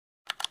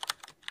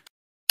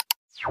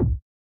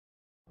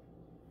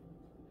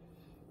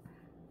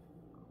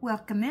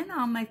Welcome in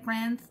all my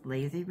friends,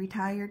 Lazy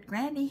Retired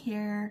Granny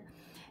here.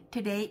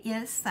 Today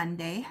is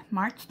Sunday,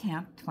 March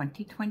 10th,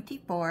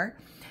 2024.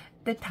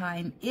 The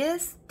time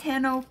is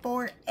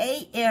 10:04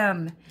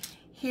 a.m.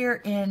 here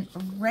in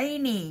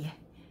rainy,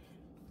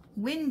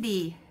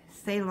 windy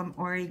Salem,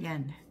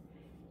 Oregon.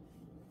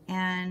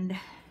 And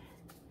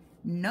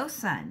no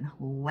sun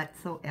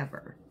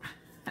whatsoever.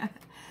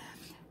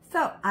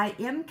 So I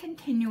am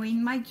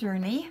continuing my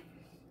journey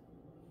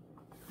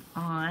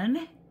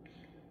on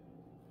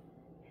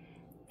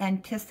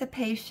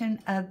Anticipation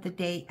of the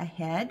Day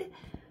Ahead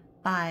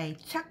by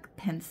Chuck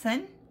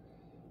Pinson.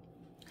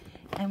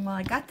 And while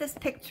I got this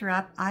picture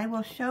up, I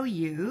will show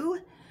you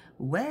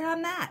where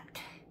I'm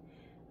at.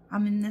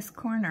 I'm in this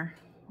corner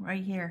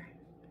right here.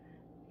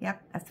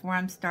 Yep, that's where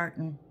I'm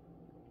starting.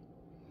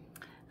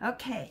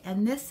 Okay,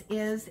 and this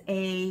is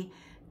a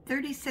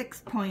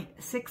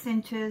 36.6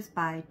 inches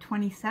by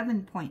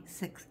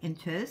 27.6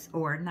 inches,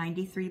 or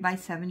 93 by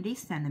 70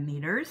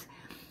 centimeters.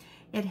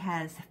 It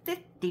has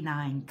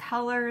 59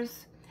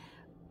 colors,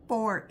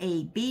 4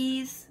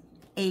 ABs.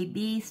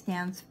 AB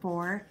stands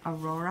for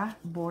Aurora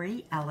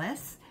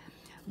Borealis,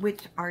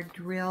 which are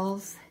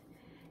drills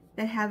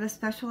that have a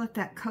special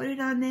effect coated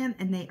on them,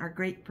 and they are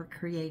great for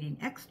creating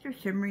extra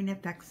shimmering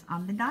effects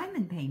on the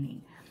diamond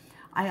painting.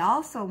 I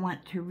also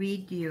want to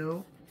read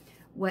you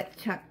what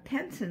Chuck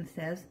Pinson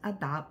says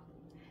about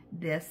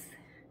this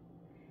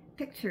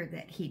picture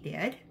that he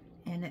did.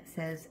 And it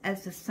says,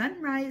 as the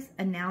sunrise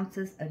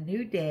announces a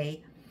new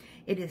day,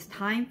 it is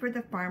time for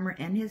the farmer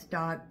and his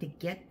dog to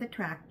get the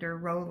tractor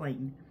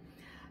rolling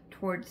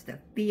towards the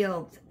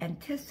fields,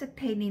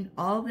 anticipating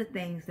all the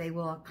things they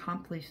will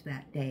accomplish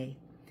that day.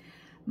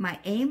 My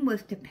aim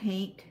was to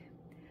paint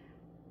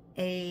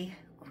a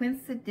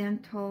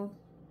quintessential,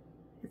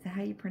 is that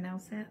how you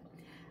pronounce that?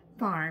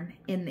 Farm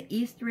in the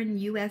eastern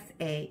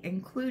USA,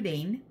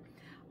 including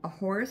a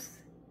horse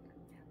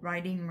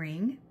riding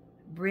ring,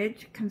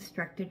 bridge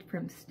constructed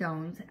from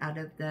stones out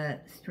of the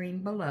stream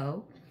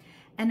below,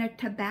 and a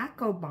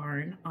tobacco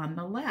barn on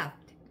the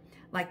left,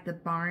 like the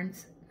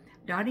barns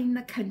dotting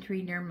the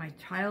country near my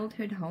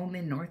childhood home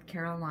in North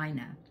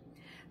Carolina.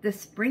 The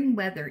spring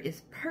weather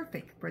is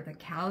perfect for the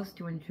cows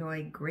to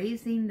enjoy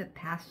grazing the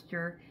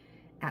pasture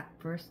at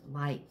first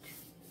light.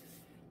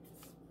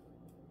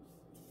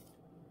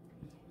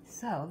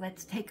 So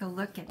let's take a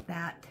look at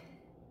that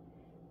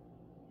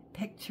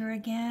picture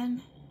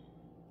again.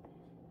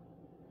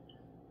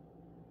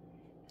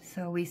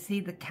 So we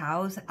see the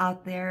cows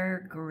out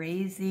there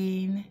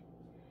grazing,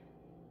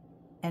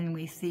 and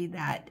we see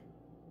that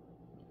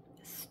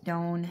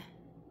stone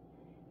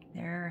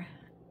there,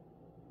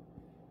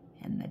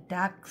 and the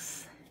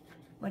ducks.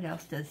 What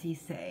else does he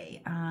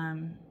say?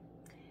 And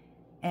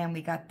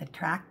we got the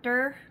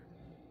tractor.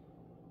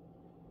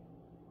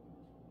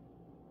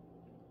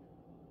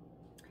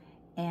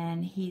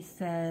 And he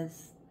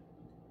says,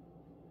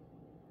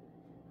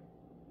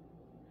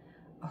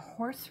 a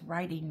horse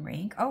riding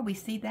rink. Oh, we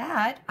see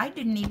that. I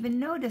didn't even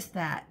notice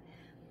that.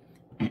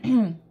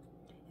 And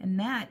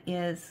that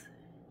is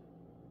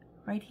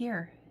right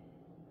here.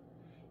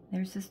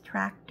 There's this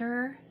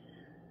tractor.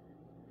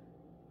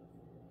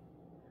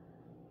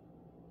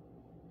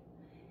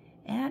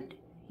 And,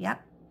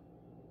 yep,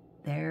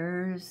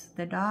 there's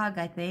the dog,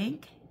 I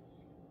think.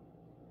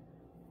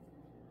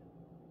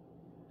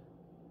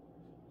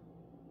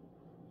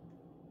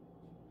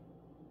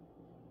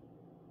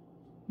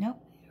 Nope.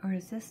 Or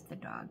is this the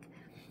dog?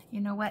 You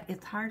know what?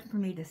 It's hard for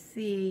me to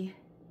see.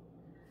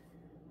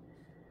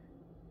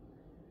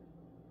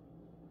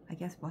 I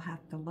guess we'll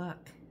have to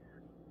look.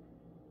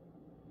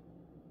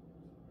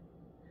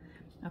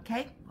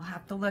 Okay, we'll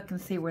have to look and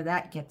see where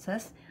that gets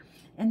us.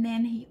 And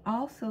then he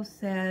also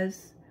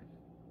says,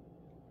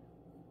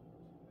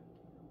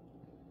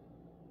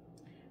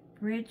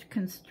 bridge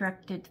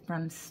constructed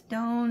from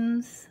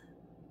stones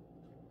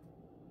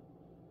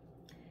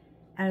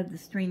out of the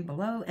stream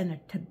below, and a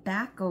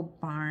tobacco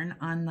barn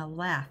on the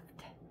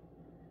left.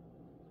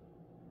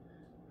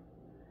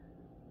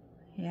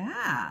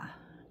 Yeah,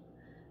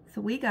 so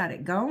we got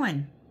it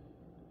going.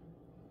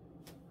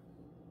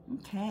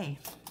 Okay,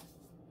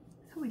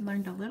 so we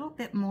learned a little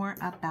bit more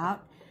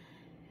about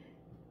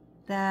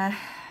the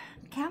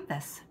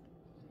canvas.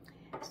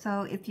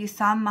 So if you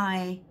saw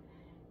my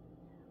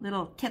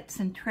little tips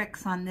and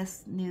tricks on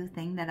this new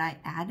thing that I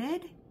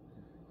added,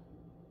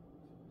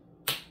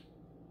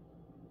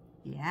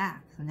 yeah,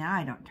 so now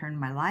I don't turn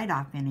my light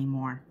off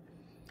anymore.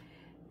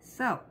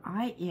 So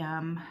I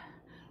am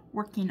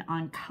working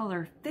on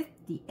color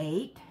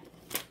 58,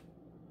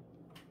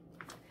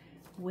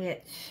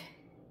 which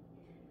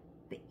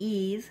the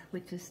E's,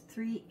 which is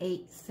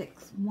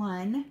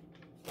 3861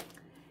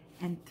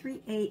 and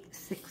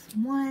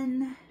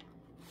 3861.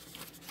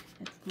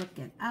 Let's look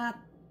it up.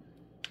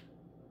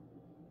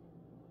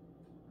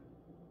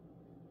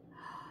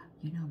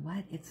 You know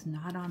what? It's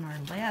not on our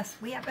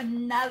list. We have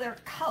another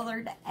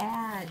color to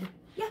add.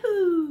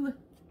 Yahoo!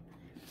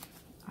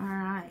 All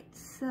right,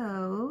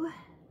 so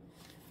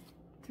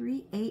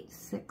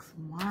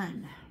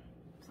 3861.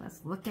 So let's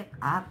look it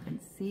up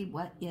and see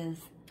what is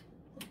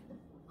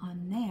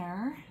on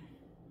there.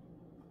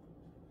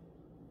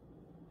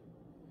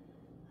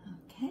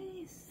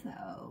 Okay, so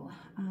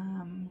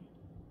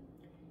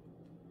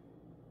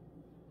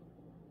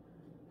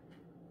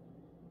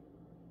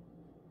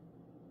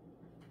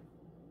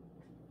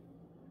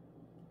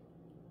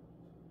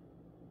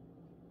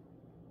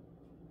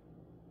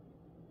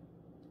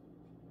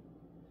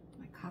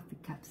my coffee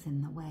cup's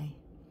in the way.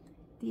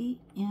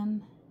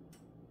 DMC,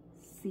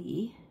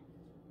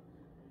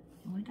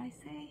 what did I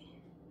say?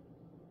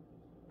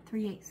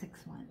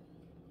 3861.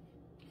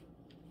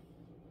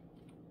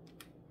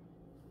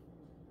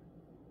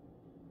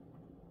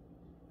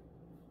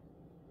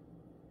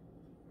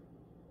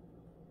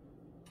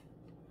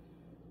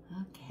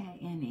 Okay,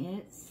 and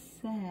it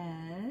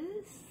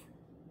says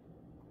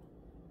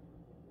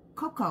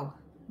cocoa,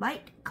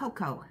 light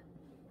cocoa.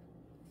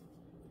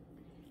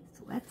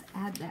 So let's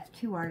add that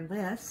to our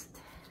list.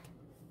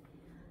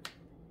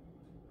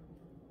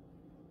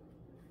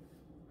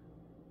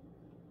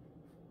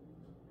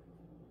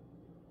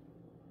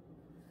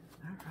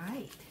 All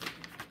right.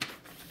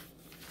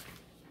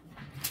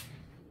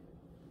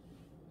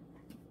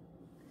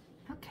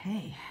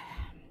 Okay,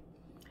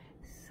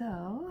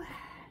 so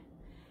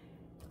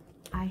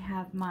I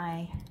have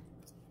my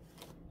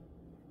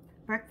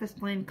breakfast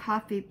blend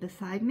coffee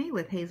beside me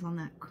with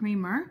hazelnut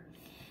creamer.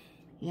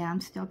 Yeah, I'm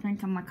still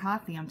drinking my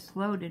coffee. I'm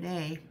slow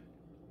today.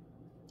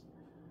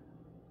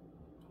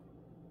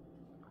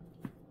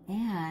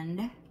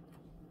 And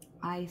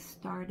I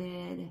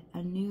started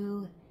a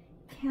new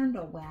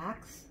candle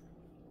wax.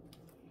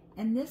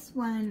 And this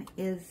one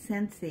is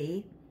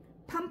Scentsy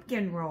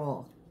pumpkin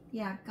roll.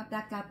 Yeah, got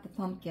the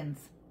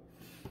pumpkins.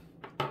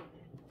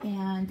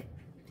 And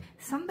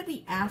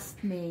somebody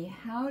asked me,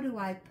 how do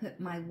I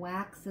put my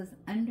waxes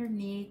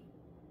underneath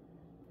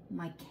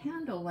my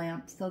candle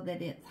lamp so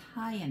that it's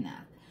high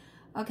enough?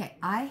 Okay,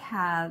 I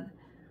have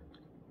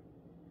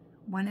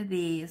one of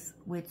these,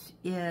 which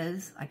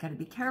is, I gotta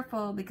be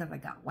careful because I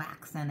got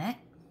wax in it.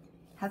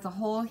 Has a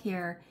hole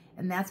here,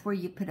 and that's where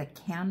you put a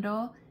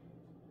candle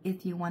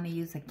if you want to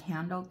use a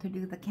candle to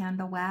do the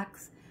candle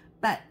wax.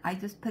 But I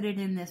just put it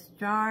in this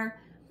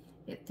jar.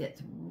 It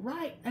fits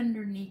right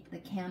underneath the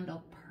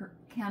candle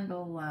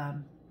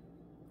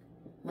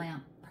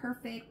lamp,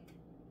 perfect,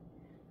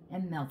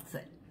 and melts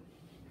it.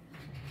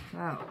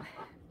 So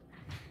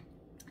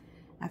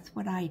that's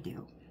what I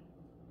do.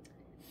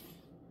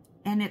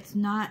 And it's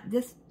not,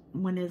 this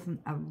one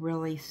isn't a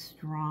really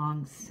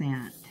strong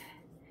scent,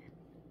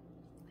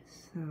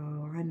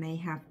 so I may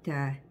have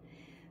to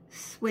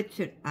switch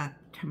it up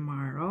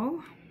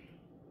tomorrow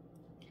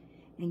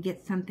and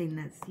get something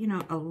that's, you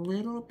know, a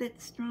little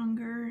bit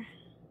stronger.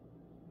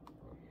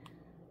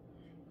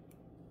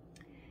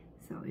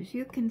 So as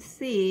you can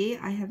see,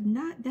 I have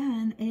not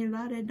done a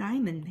lot of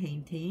diamond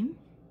painting.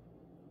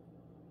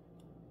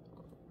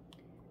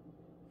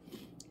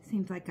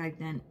 Seems like I've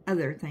done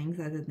other things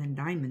other than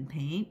diamond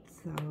paint,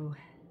 so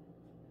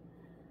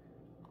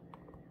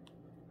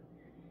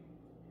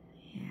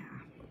yeah.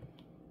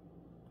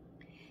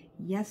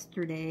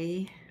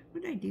 Yesterday,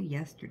 what did I do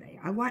yesterday?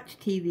 I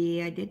watched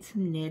TV, I did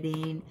some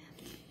knitting.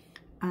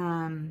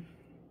 I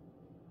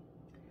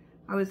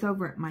was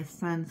over at my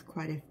son's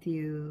quite a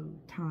few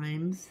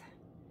times,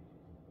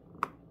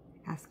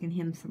 asking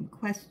him some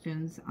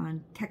questions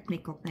on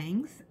technical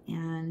things,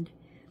 and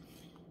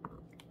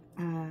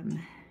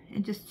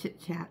just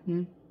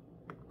chit-chatting,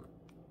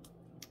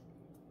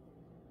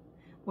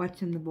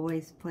 watching the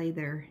boys play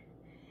their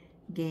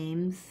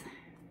games.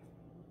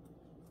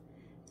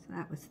 So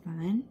that was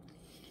fun.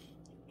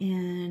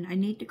 And I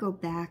need to go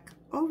back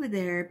over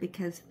there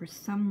because for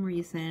some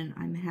reason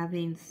I'm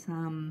having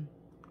some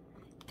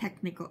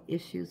technical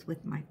issues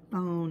with my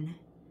phone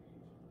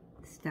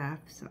stuff,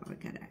 so I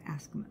gotta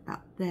ask them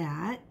about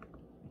that.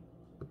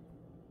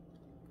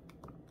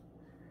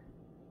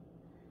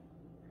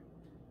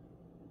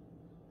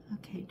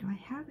 Okay, do I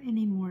have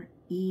any more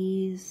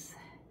E's?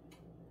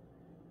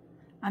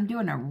 I'm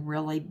doing a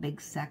really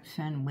big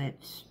section,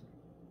 which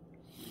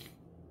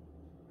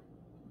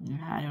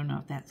I don't know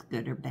if that's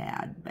good or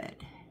bad, but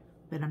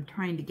I'm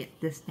trying to get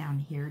this down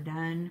here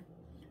done.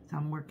 So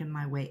I'm working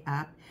my way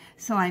up.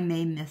 So I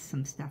may miss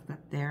some stuff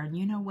up there, and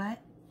you know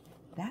what?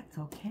 That's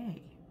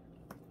okay.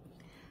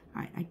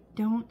 All right, I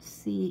don't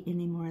see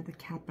any more of the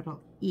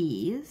capital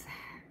E's.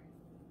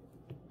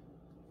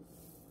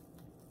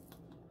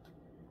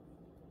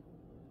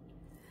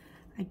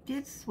 I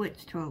did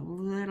switch to a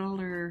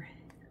littler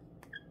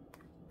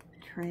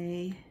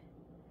tray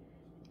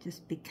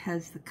just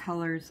because the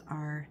colors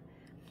are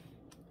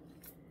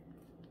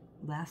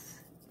less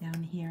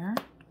down here.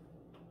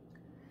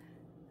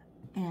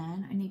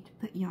 And I need to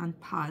put you on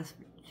pause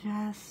for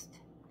just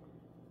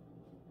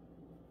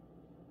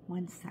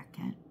 1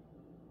 second.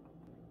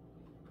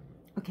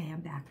 Okay,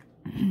 I'm back.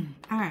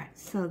 All right,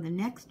 so the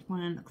next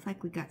one looks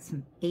like we got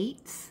some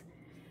 8s.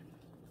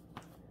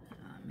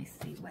 Let me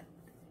see what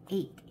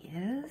 8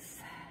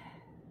 is.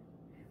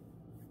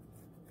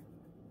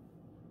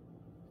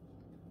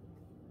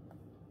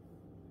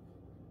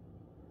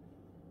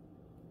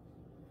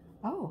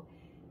 Oh,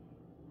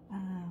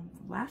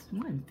 last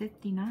one,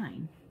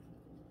 59.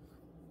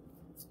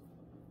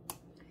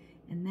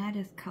 And that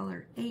is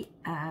color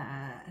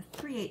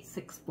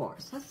 3864.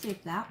 So let's see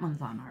if that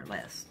one's on our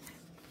list.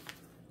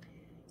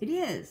 It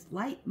is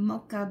light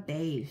mocha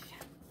beige.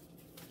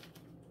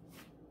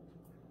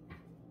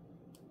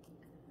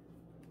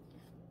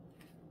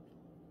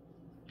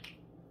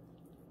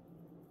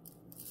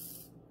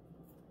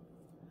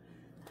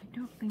 I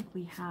don't think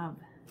we have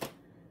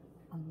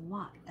a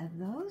lot of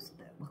those,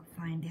 but we'll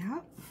find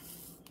out.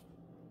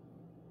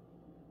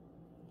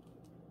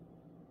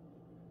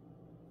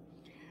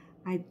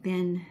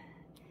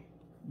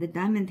 The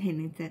diamond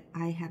paintings that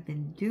I have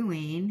been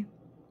doing,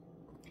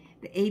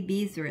 the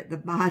ABs are at the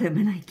bottom,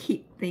 and I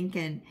keep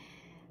thinking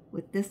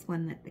with this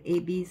one that the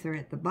ABs are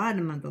at the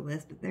bottom of the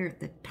list, but they're at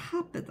the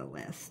top of the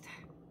list.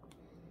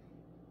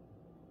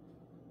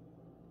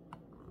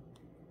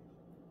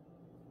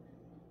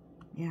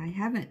 Yeah, I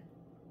haven't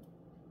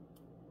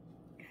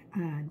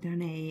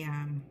done a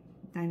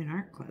Diamond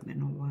Art Club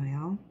in a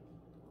while.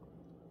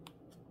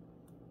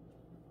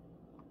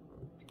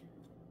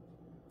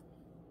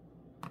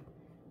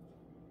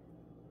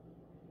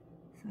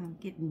 So I'm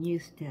getting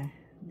used to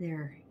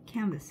their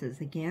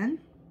canvases again.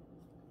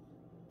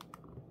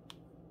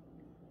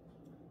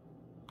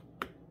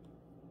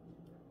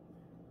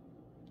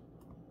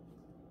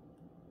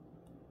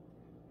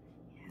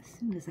 As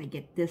soon as I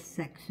get this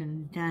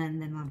section done,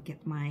 then I'll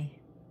get my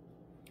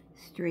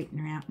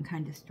straightener out and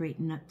kind of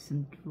straighten up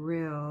some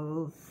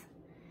drills.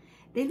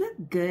 They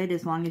look good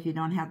as long as you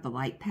don't have the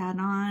light pad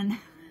on.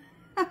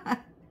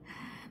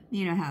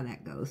 You know how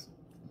that goes.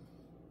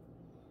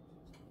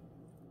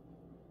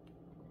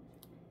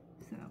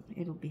 So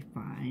it'll be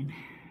fine.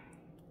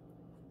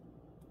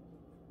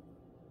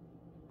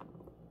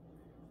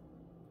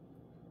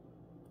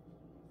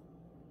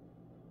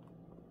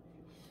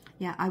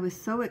 Yeah, I was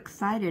so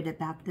excited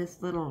about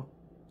this little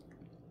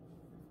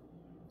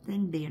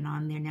thing being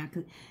on there now,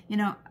 because, you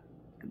know,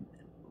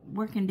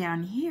 working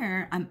down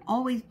here, I'm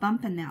always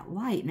bumping that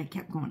light, and it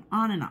kept going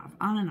on and off,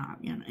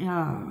 you know.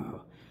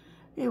 Oh,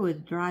 it was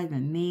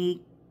driving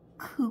me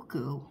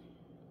cuckoo.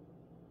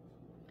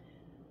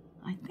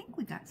 I think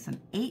we got some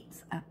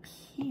 8s up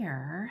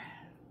here.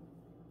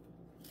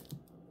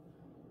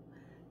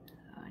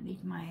 I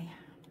need my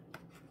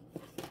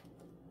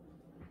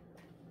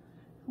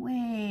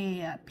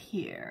way up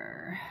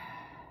here.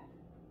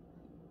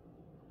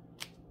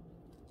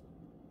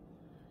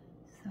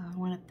 So I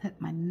want to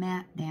put my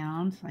mat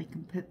down so I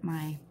can put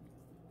my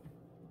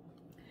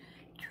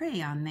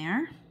tray on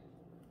there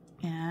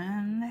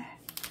and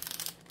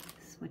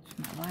switch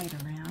my light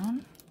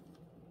around.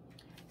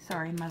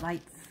 Sorry, my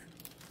light's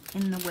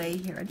in the way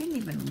here. I didn't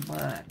even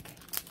look.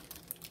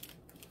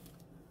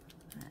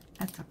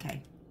 That's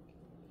okay.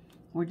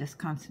 We're just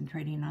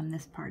concentrating on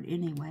this part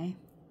anyway.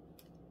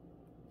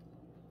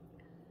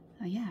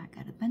 So yeah, I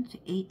got a bunch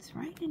of 8s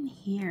right in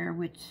here,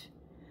 which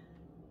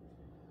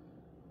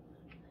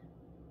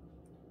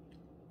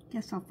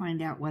guess I'll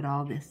find out what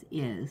all this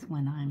is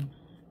when I'm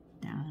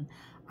done.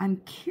 I'm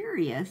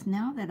curious,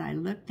 now that I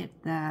looked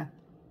at the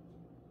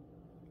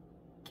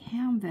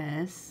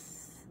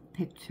canvas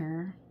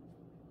picture,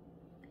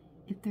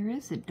 if there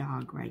is a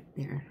dog right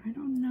there. I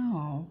don't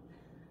know.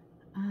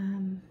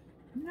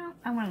 No,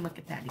 I want to look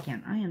at that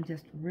again. I am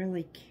just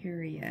really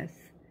curious.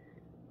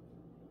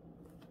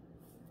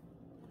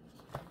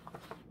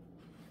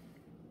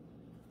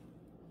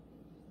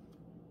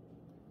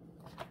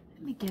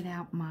 Let me get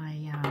out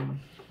my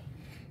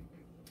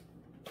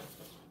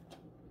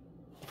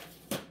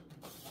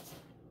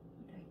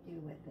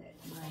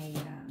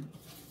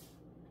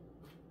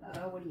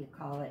what do you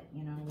call it?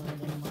 You know, where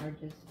it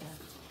enlarges stuff.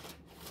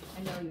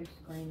 I know you're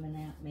screaming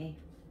at me.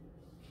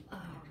 Oh,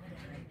 what did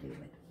I do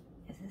with it?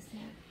 Is this it?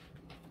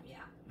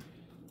 Yeah.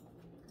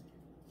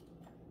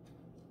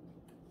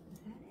 Is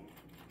that it?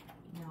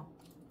 No.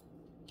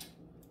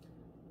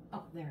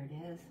 Oh, there it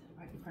is,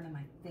 right in front of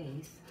my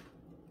face.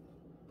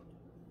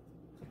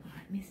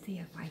 Let me see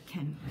if I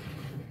can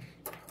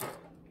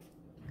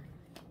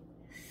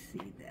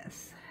see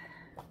this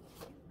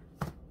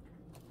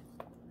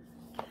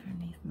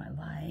underneath my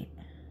light.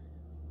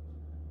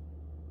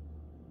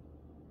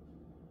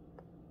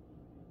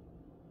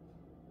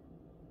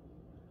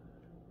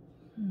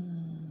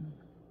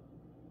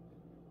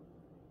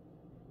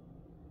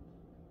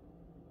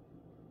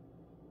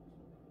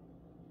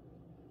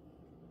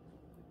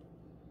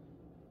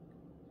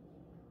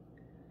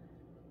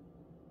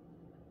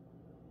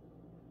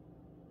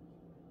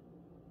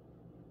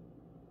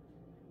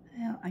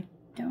 Well,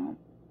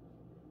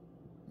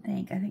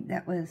 I think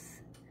that was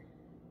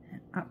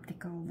an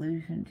optical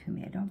illusion to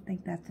me. I don't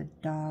think that's a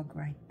dog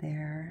right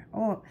there.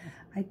 Oh,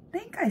 I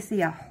think I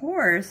see a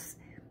horse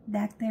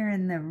back there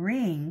in the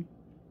ring.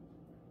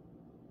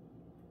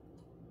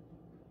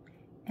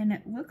 And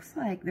it looks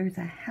like there's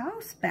a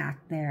house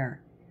back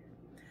there.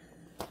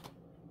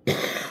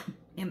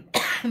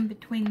 in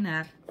between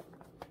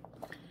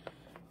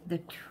the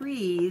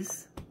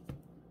trees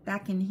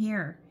back in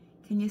here.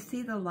 Can you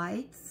see the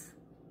lights?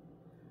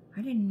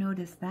 I didn't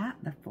notice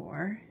that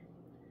before.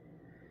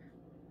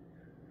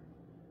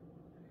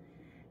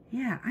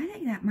 Yeah, I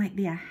think that might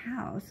be a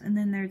house. And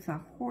then there's a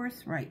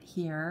horse right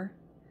here.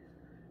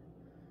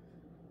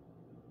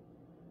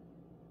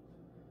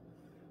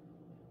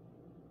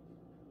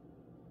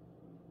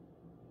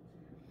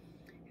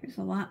 There's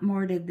a lot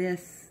more to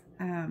this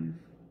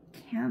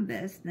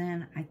canvas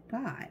than I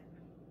thought.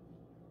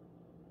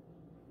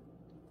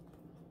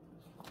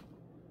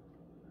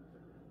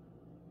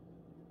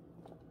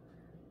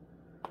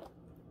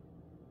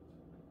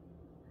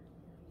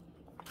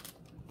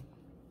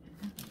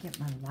 Get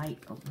my light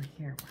over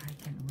here where I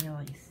can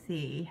really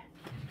see.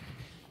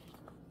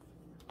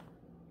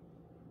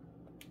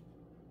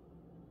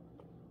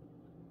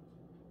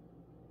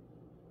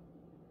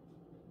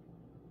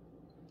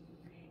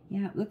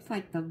 Yeah, it looks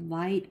like the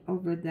light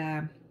over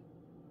the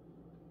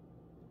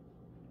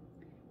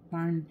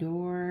barn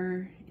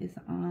door is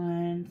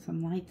on.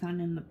 Some lights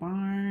on in the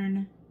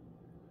barn.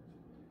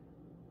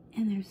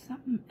 And there's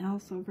something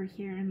else over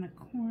here in the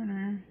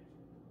corner.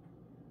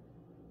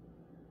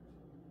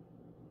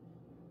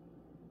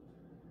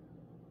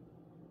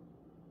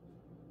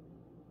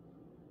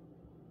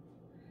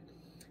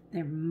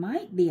 There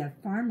might be a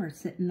farmer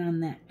sitting on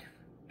that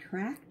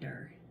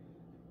tractor.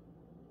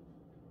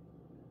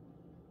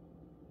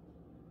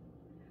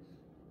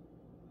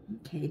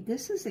 Okay,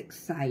 this is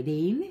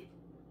exciting.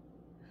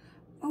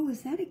 Oh,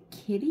 is that a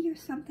kitty or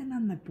something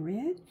on the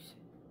bridge?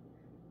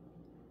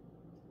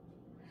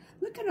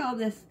 Look at all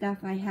this stuff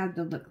I have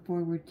to look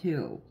forward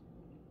to.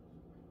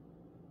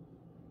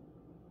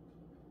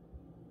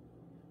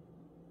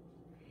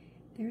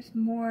 There's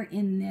more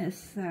in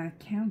this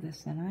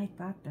canvas than I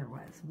thought there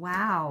was.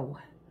 Wow.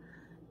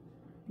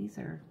 These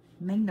are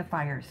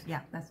magnifiers.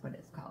 Yeah, that's what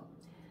it's called.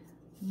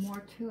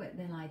 More to it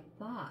than I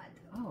thought.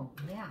 Oh,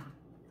 yeah.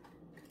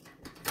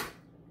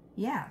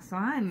 Yeah, so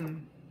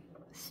I'm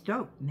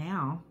stoked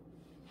now.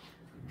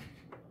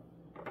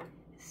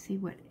 See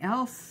what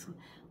else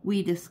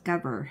we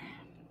discover.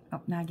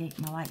 Oh, now I get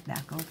my light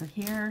back over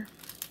here.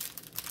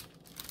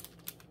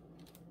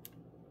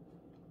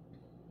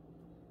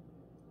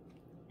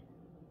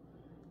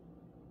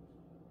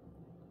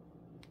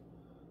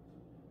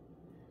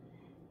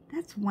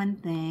 That's one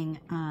thing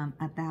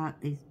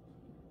about these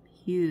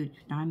huge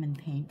diamond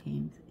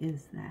paintings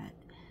is that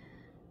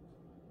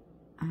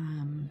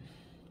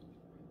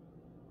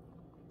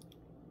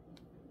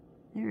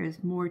there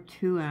is more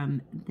to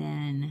them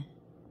than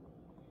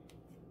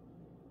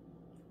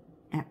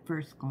at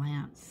first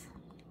glance.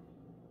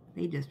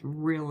 They just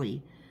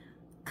really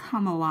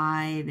come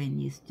alive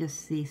and you just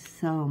see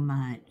so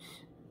much.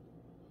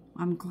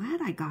 I'm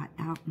glad I got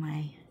out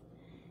my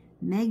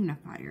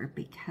magnifier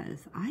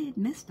because I had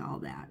missed all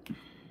that.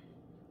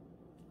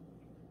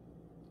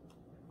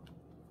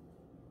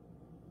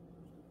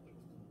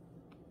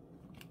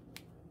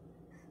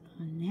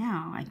 So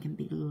now I can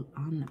be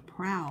on the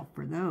prowl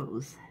for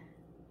those.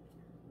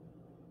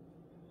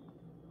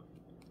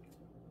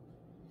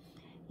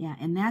 Yeah,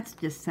 and that's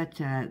just such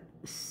a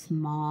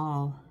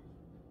small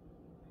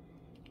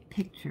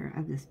picture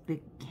of this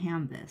big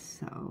canvas,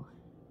 so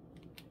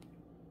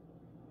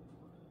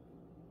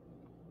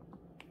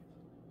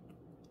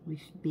we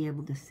should be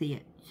able to see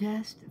it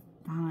just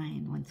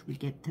fine once we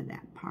get to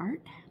that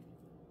part.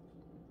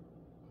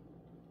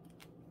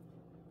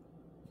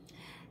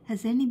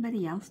 Has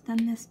anybody else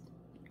done this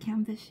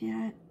canvas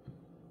yet?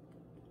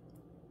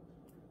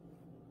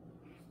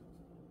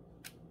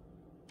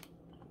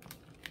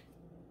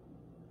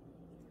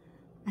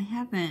 I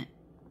haven't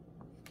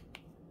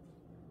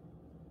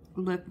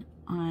looked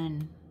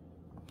on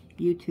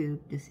YouTube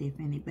to see if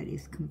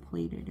anybody's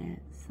completed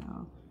it,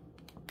 so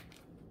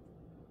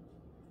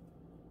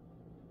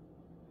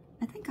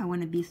I think I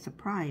want to be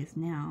surprised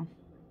now.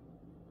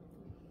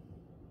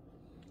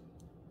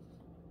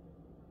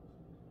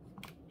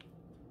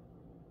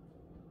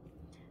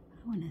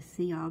 I want to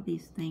see all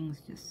these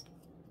things just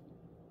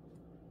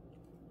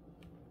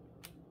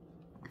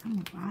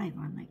come alive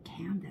on the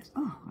canvas.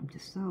 Oh, I'm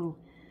just so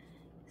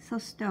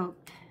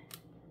stoked.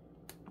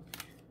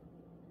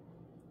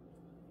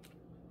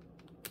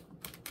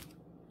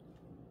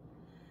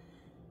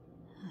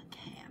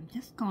 Okay, I'm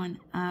just going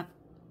up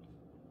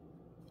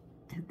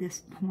to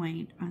this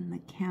point on the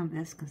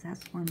canvas because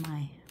that's where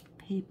my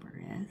paper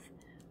is.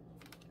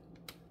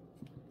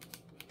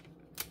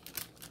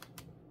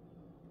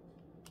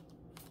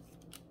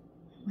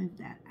 Move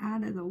that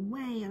out of the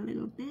way a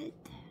little bit.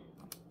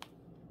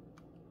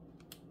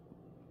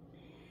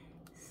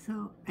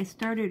 So I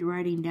started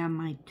writing down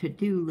my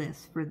to-do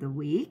list for the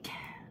week.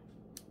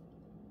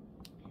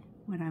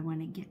 What I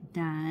want to get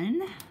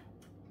done.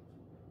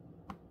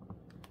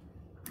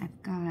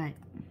 I've got,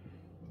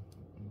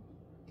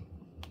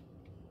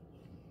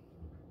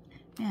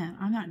 yeah,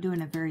 I'm not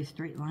doing a very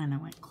straight line. I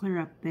went clear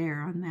up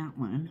there on that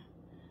one.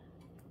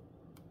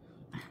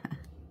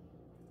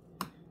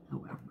 Oh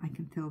well, I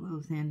can fill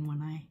those in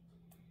when I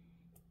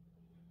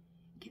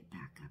get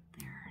back up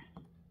there.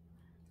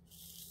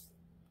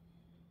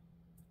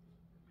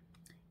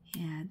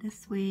 Yeah,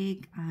 this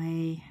week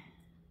I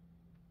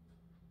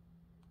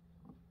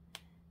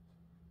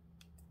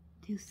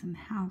do some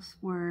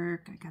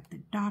housework. I got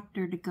the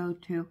doctor to go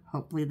to.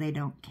 Hopefully they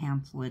don't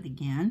cancel it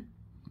again.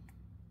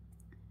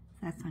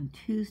 That's on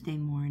Tuesday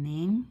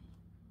morning.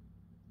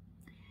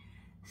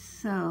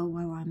 So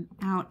while I'm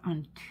out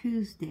on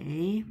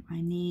Tuesday,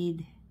 I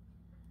need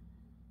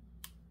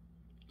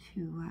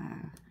to,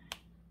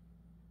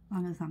 as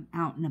long as I'm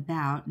out and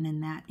about and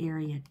in that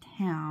area of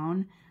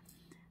town,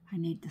 I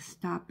need to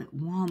stop at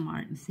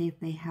Walmart and see if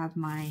they have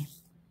my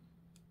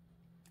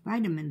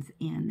vitamins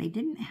in. They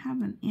didn't have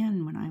them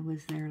in when I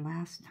was there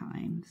last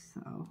time,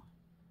 so.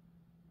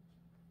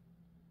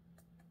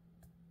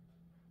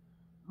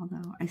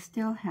 Although I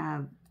still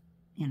have,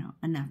 you know,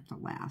 enough to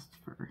last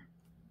for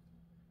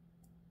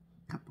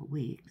a couple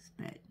weeks,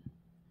 but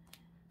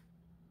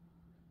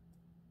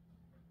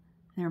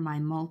they're my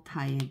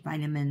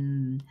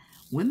multivitamin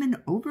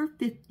women over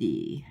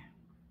 50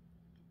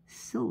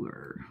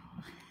 silver.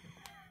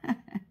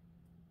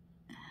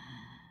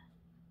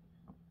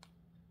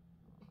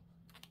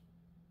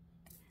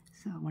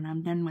 So when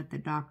I'm done with the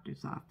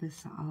doctor's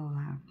office, I'll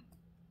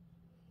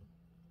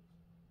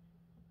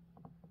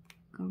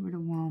go over to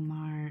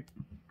Walmart.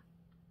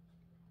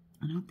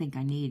 I don't think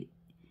I need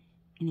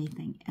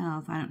anything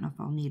else. I don't know if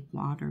I'll need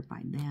water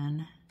by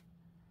then.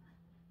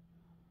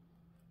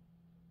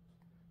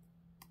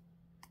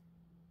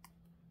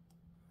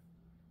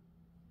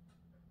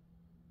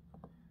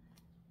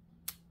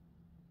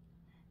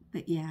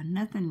 But yeah,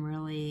 nothing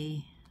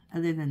really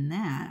other than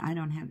that. I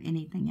don't have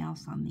anything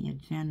else on the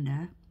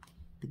agenda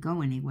to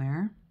go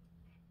anywhere.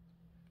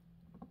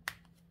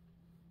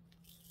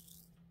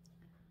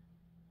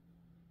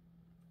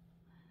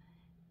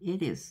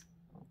 It is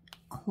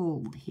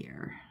cold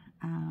here.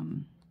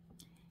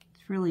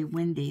 It's really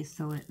windy,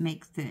 so it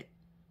makes it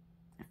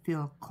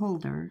feel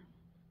colder.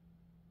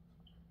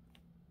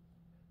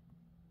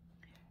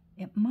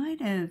 It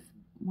might have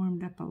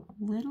warmed up a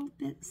little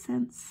bit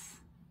since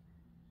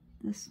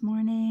this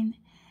morning.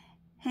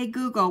 Hey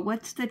Google,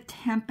 what's the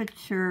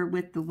temperature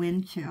with the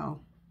wind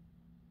chill?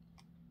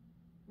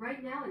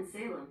 Right now in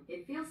Salem,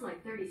 it feels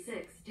like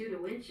 36 due to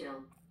wind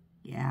chill.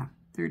 Yeah,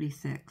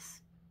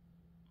 36.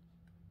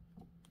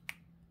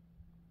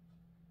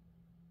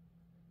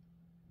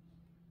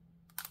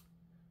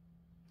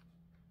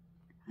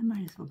 I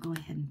might as well go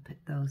ahead and put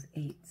those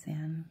 8s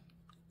in.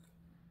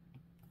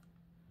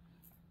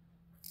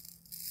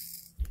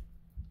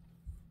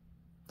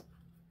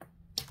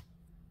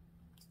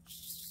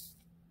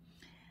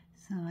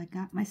 So I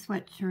got my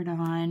sweatshirt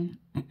on,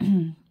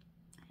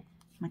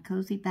 my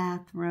cozy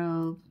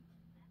bathrobe,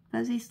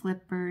 fuzzy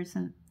slippers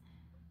and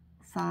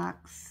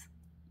socks.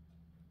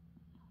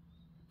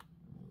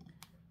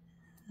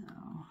 So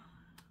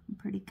I'm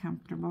pretty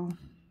comfortable.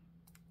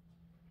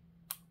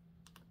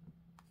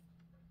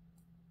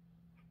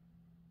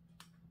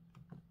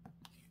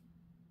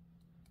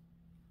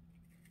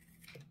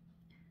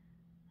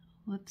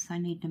 Whoops, I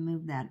need to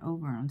move that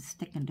over. I'm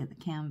sticking to the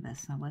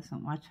canvas. I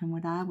wasn't watching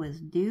what I was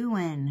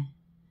doing.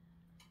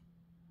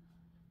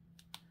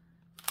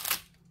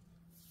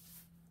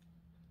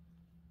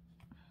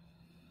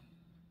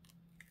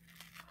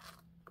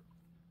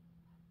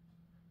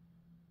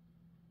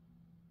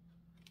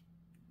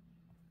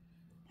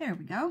 There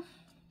we go.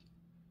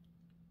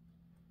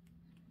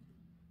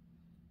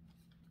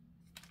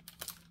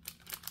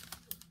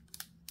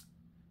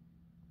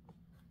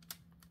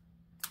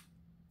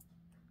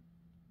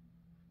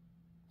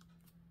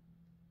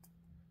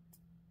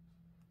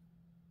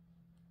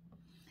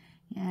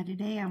 Yeah,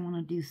 today I want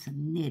to do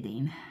some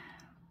knitting.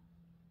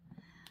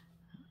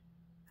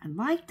 I'd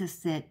like to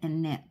sit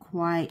and knit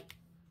quite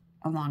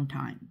a long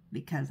time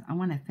because I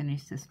want to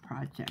finish this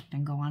project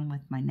and go on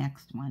with my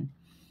next one.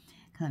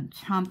 Because I'm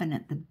chomping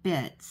at the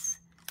bits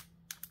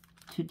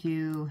to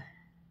do,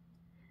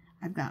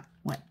 I've got,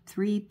 what,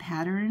 3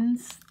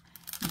 patterns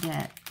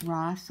that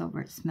Ross over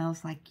at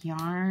Smells Like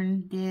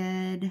Yarn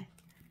did.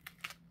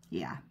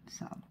 Yeah,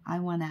 so I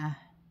want to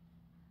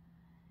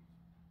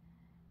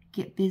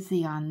get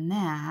busy on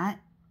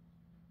that.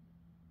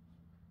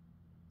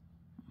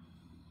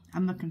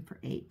 I'm looking for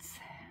 8s.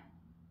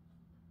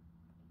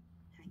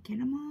 Did I get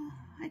them all?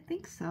 I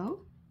think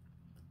so.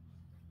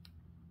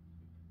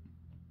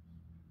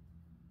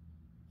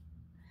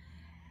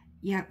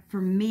 Yeah, for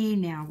me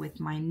now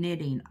with my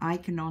knitting, I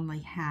can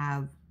only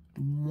have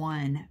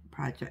one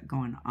project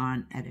going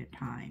on at a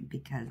time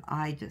because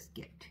I just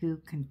get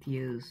too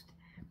confused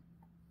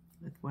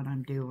with what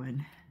I'm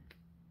doing.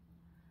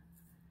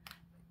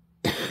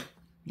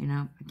 You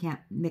know, I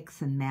can't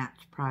mix and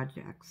match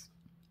projects.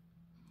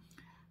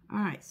 All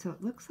right, so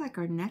it looks like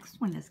our next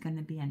one is going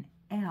to be an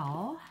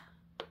L.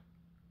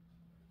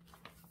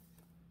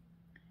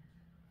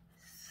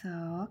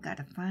 So, got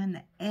to find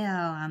the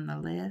L on the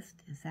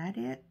list. Is that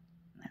it?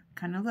 That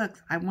kind of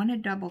looks. I want to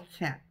double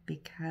check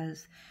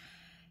because,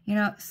 you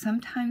know,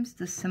 sometimes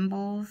the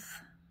symbols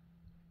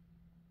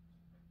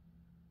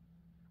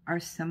are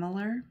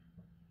similar.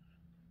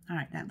 All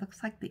right, that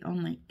looks like the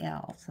only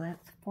L. So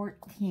that's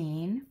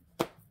 14.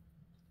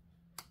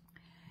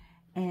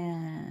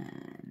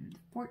 And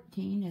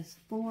 14 is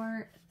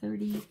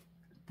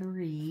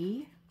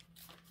 433.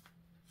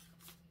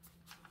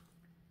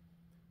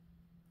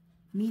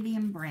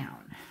 medium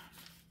brown.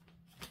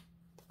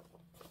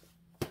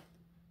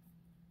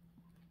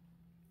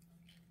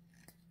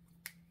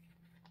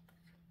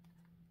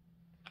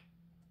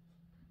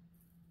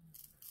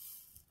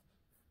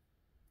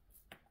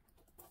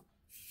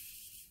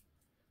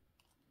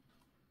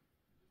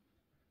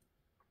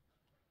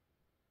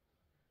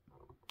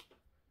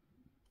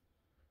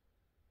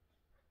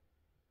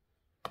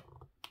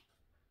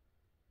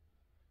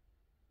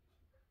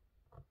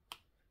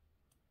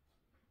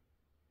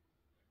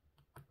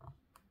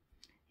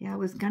 Yeah, I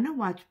was gonna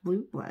watch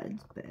Blue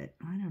Bloods, but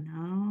I don't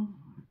know.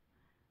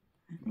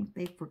 I think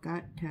they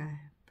forgot to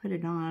put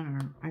it on,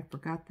 or I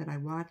forgot that I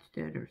watched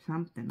it or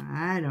something.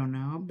 I don't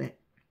know, but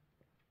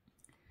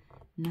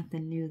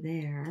nothing new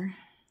there.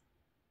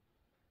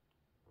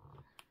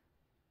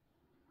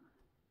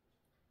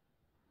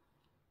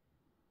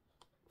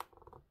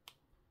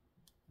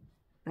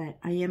 But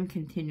I am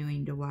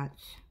continuing to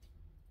watch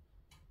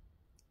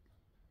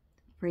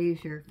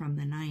Frasier from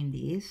the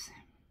 90s.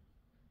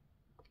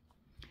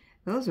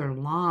 Those are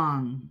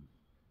long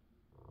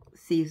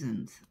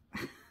seasons.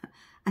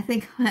 I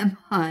think I'm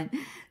on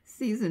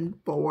season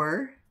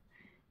 4,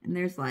 and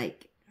there's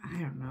like, I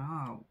don't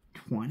know,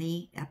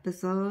 20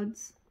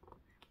 episodes.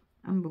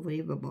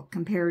 Unbelievable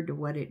compared to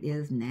what it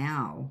is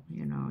now.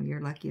 You know,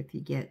 you're lucky if you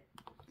get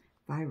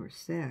 5 or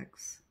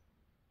 6.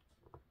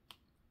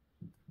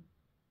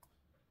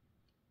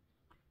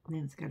 And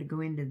then it's got to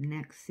go into the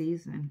next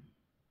season.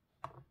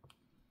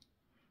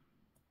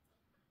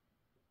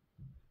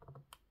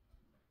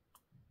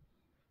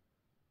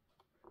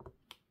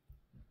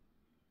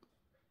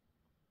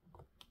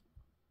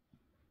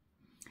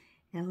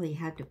 Ellie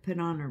had to put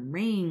on a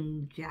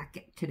rain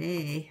jacket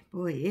today.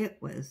 Boy, it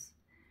was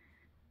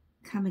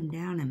coming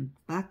down in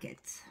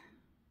buckets.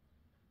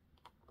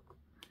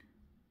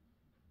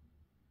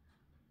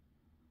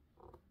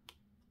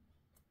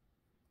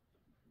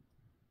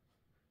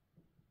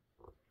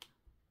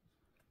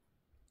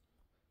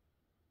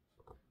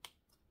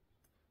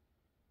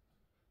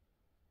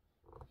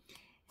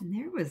 And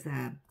there was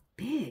a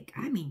big,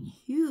 I mean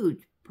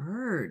huge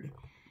bird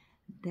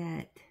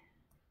that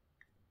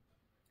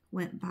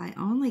went by. I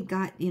only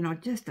got, you know,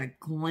 just a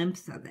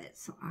glimpse of it,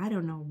 so I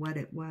don't know what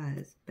it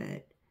was,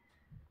 but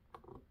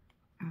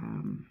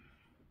man,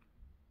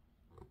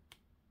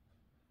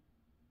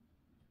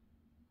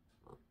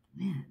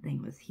 that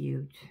thing was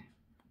huge.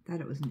 Thought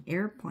it was an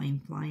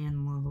airplane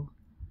flying low.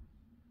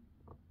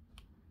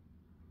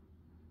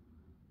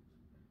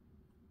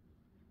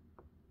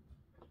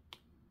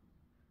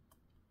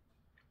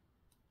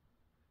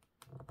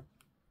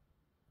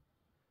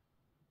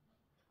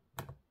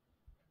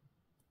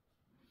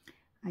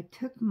 I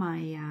took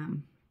my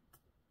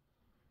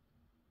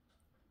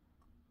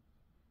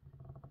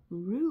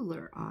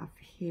ruler off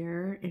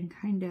here and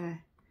kind of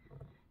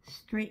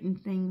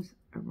straightened things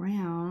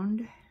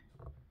around.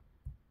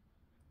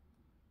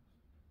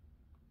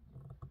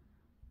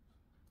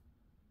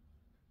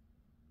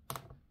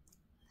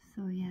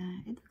 So yeah,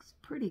 it looks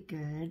pretty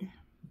good.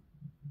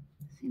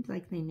 Seems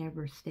like they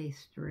never stay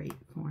straight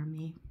for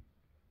me.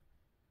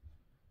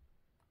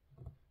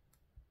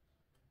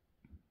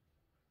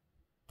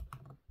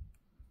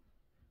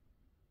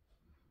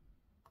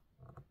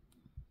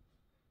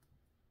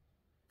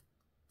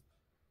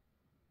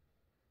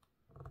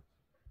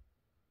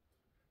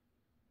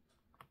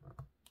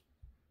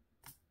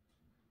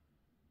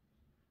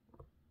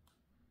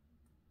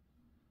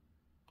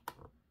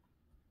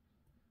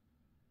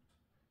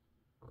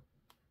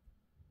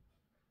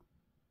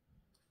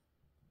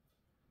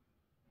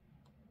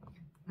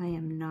 I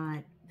am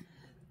not,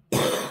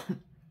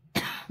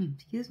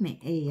 excuse me,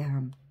 a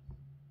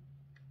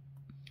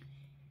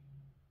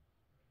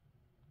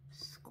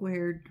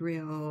square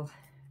drill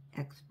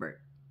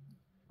expert.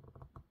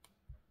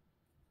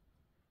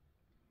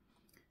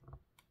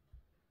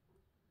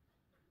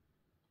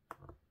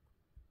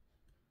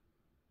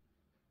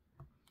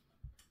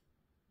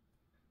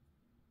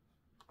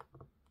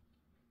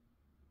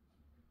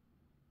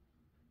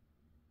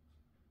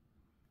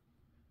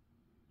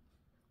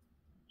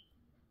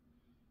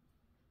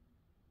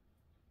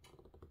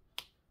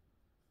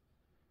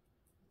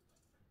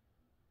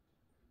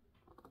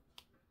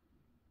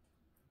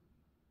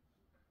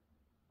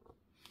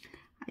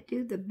 I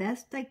do the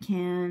best I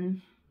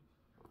can.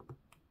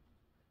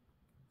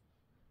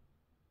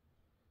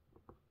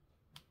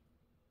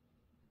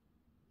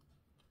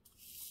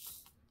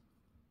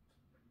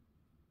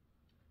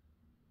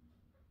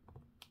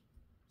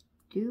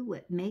 Do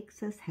what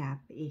makes us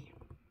happy.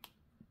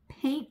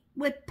 Paint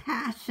with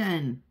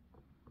passion.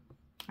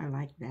 I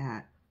like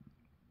that.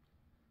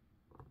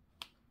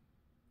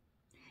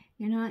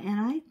 You know,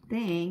 and I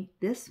think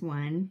this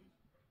one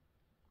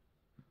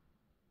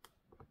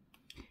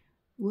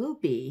will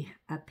be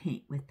a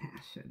paint with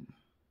passion.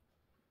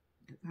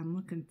 I'm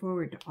looking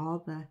forward to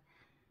all the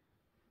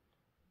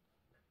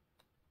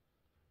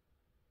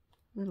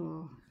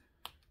little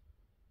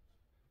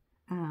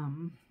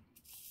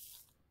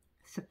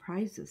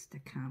surprises to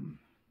come.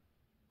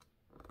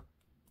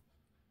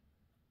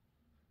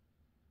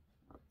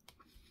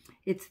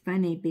 It's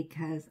funny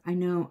because I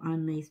know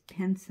on these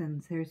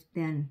Pinsons there's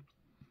been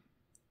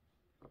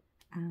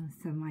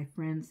some of my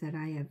friends that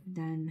I have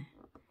done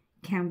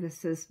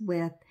canvases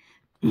with.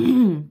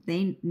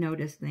 They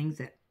notice things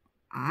that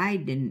I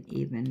didn't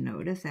even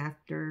notice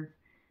after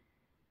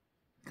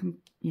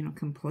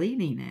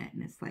completing it.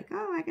 And it's like,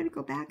 oh, I got to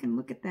go back and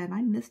look at that.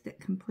 I missed it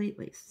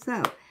completely.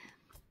 So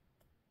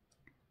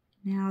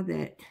now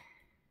that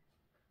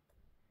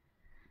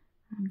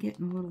I'm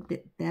getting a little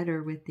bit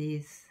better with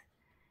these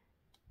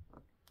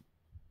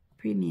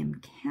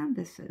premium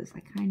canvases,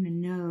 I kind of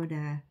know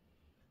to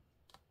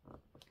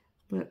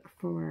look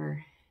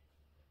for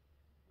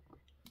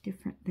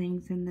different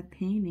things in the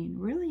painting.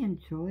 Really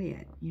enjoy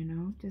it,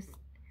 just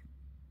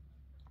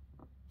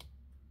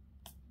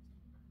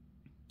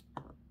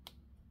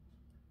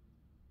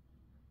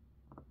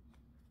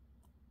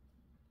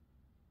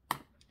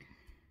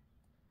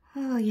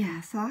oh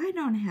yeah, so I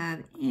don't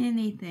have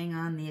anything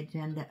on the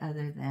agenda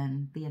other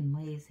than being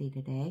lazy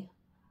today.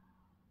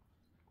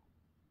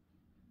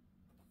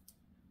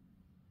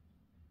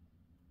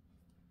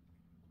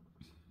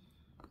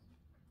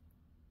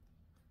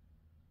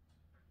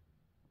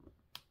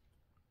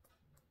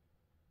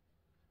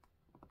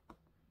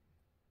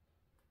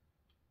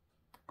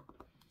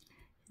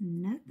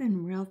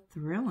 Nothing real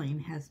thrilling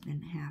has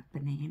been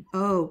happening.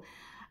 Oh,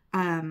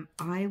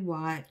 I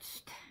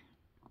watched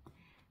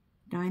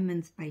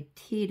Diamonds by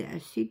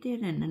Tita. She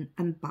did an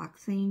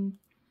unboxing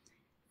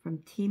from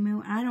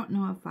Temu. I don't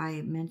know if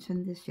I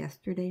mentioned this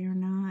yesterday or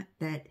not,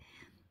 but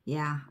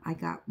yeah, I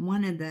got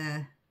one of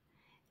the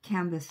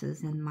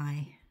canvases in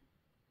my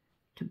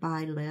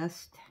to-buy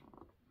list.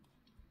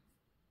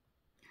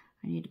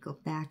 I need to go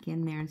back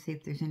in there and see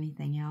if there's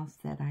anything else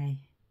that I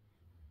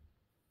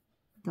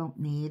don't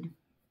need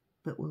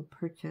but will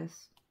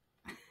purchase.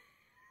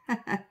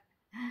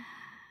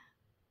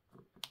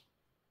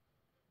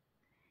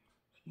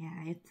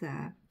 Yeah, it's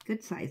a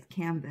good sized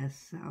canvas,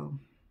 so,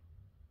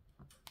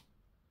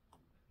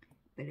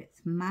 but it's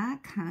my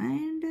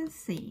kind of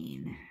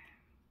scene.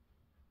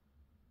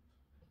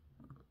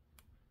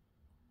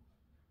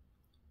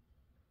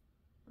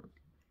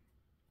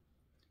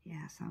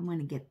 Yeah, so I'm going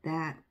to get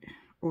that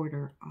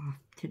order off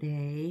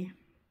today.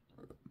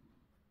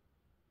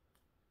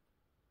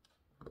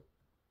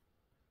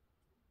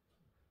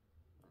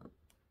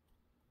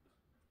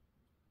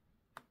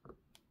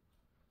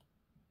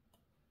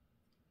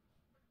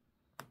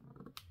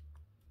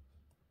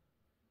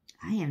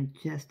 I am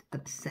just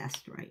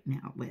obsessed right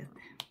now with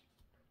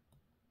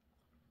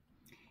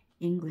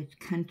English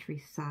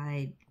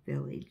countryside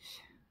village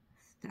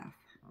stuff.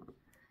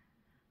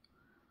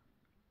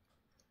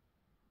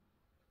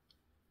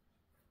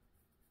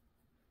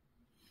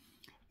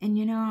 And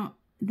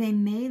they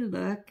may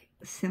look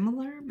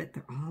similar, but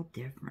they're all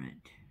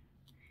different.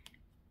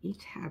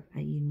 Each have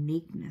a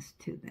uniqueness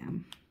to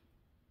them.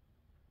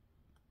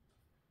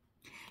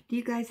 Do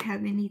you guys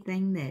have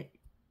anything that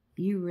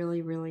you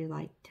really, really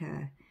like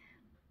to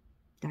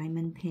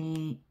diamond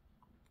paint?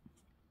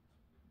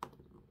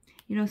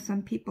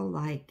 Some people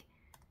like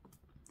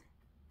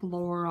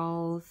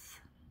florals,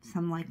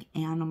 some like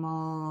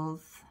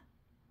animals,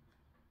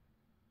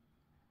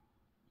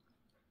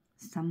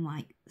 some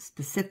like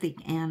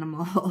specific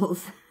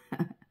animals.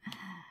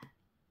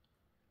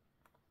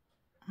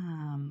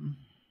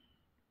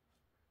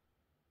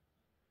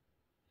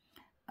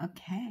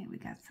 Okay, we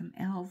got some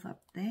L's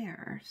up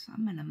there, so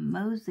I'm going to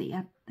mosey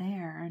up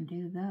there and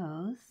do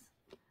those.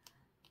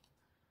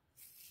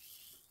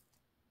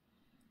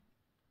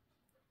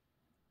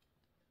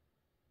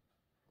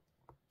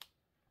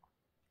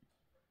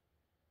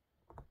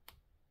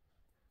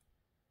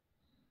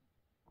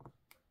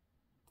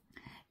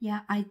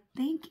 Yeah, I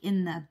think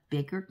in the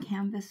bigger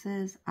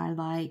canvases, I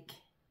like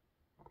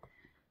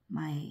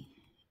my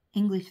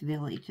English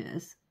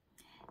villages.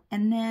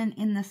 And then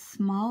in the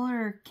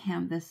smaller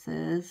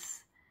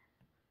canvases,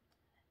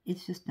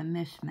 it's just a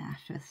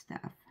mishmash of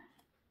stuff.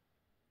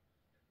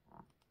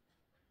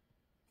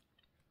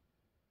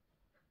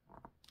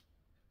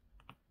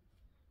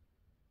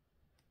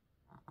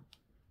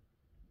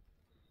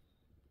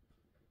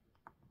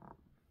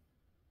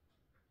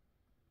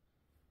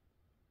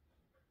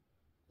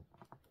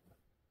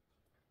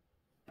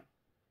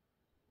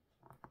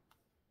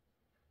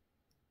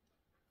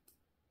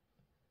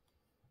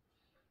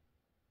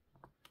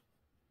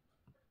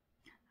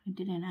 I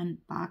did an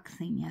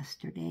unboxing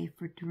yesterday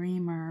for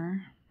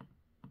Dreamer.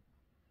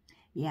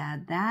 Yeah,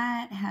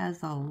 that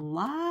has a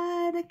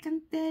lot of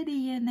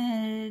confetti in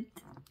it.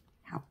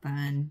 How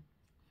fun.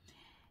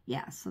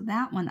 Yeah, so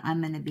that one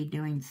I'm going to be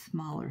doing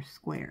smaller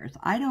squares.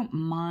 I don't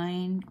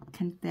mind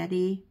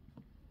confetti.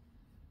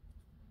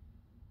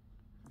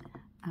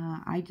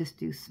 I just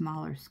do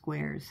smaller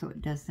squares so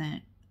it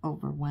doesn't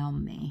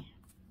overwhelm me.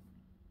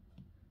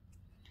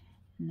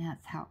 And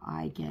that's how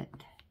I get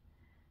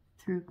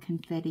through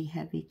confetti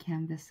heavy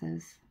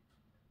canvases.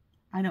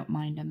 I don't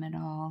mind them at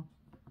all.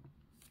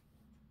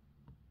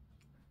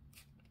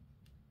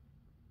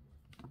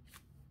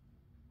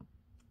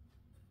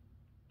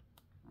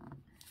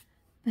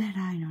 But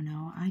I don't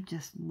know, I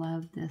just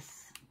love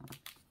this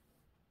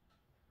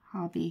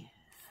hobby,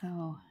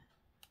 so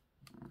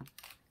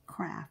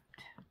craft.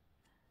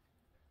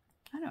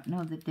 I don't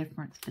know the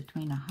difference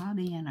between a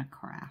hobby and a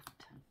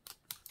craft.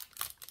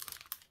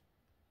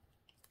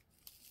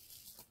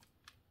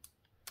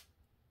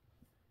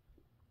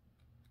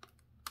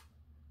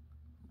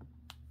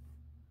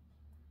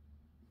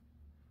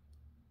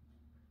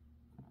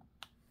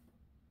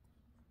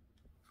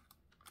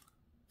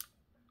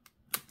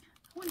 I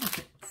wonder if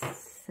it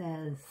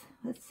says,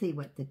 let's see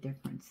what the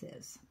difference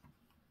is.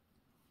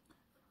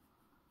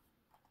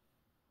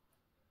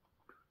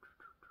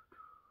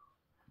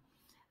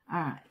 All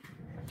right,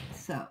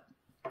 so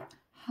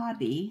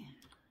hobby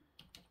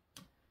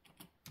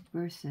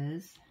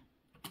versus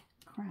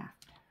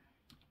craft.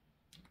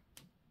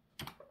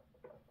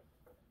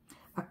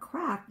 A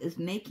craft is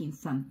making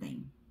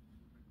something.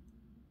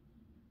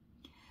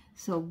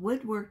 So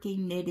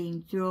woodworking,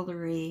 knitting,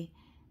 jewelry,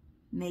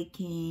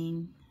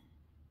 making,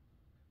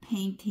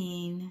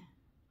 painting,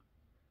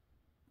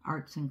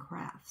 arts and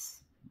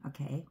crafts,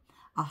 okay?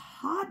 A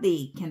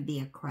hobby can be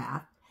a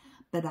craft,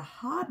 but a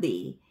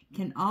hobby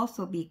can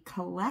also be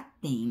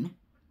collecting.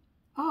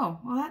 Oh,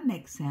 well, that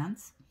makes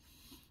sense.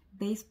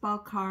 Baseball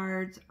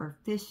cards or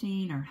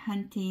fishing or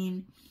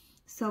hunting.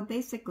 So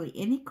basically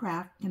any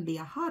craft can be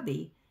a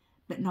hobby,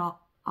 but not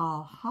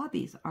all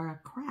hobbies are a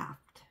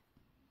craft.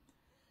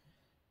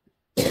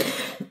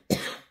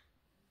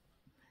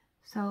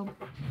 So,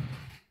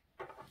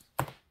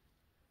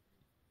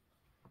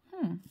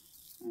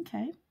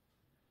 okay.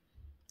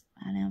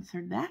 That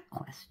answered that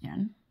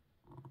question.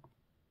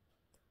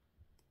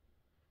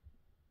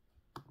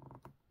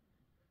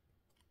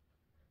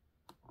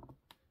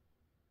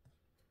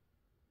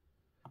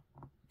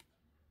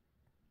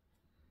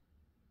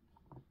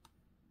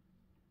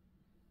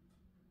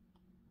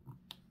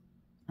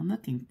 I'm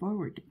looking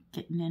forward to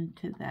getting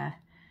into the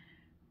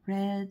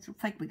reds.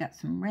 Looks like we got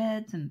some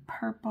reds and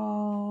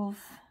purples.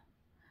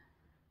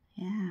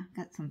 Yeah,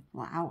 got some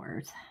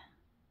flowers.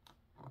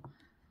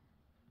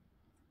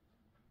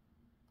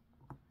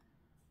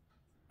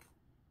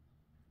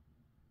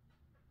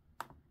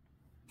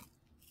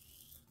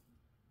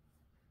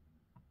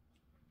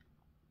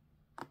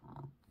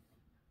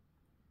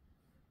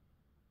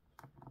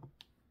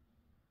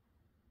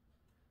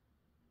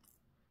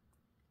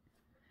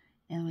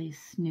 Ellie's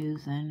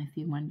snoozing, if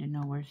you wanted to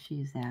know where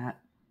she's at.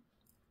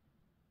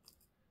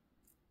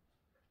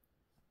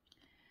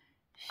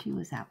 She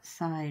was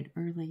outside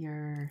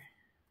earlier.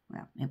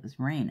 Well, it was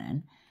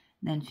raining.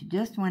 Then she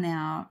just went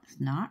out. It's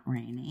not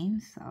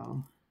raining,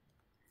 so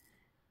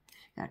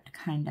she got to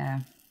kind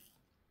of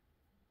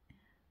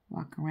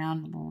walk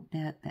around a little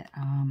bit. But,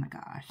 oh my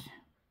gosh,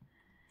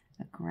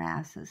 the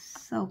grass is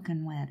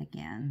soaking wet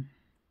again.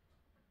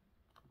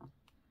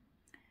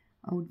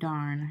 Oh,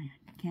 darn,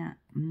 I can't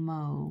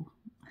mow.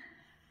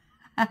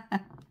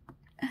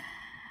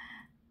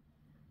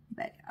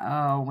 But,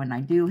 oh, when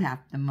I do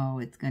have to mow,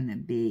 it's going to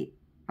be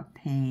a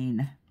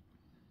pain.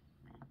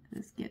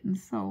 It's getting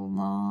so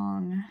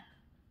long.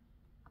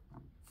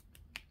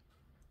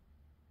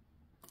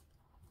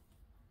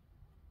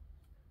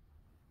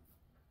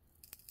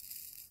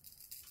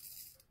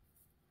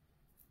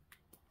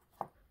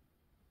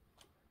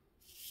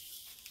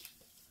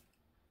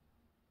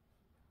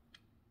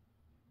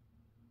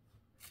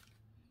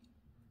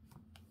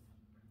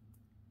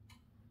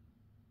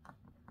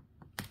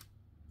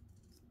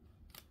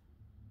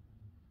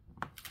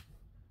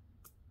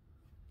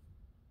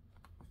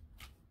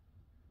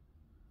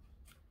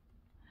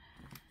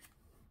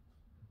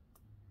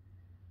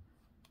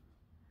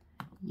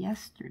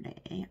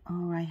 Yesterday,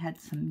 oh, I had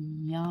some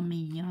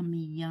yummy,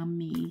 yummy,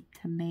 yummy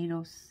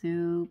tomato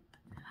soup.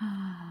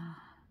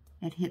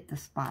 It hit the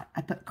spot.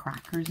 I put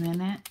crackers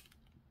in it.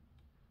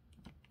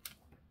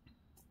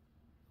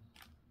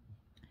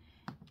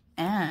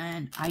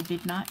 And I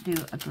did not do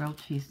a grilled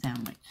cheese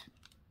sandwich,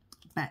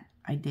 but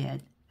I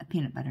did a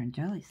peanut butter and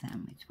jelly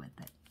sandwich with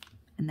it.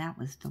 And that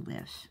was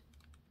delish.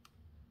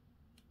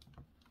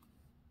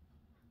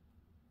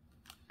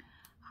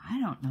 I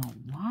don't know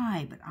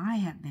why, but I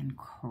have been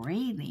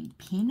craving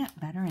peanut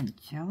butter and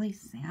jelly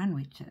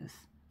sandwiches.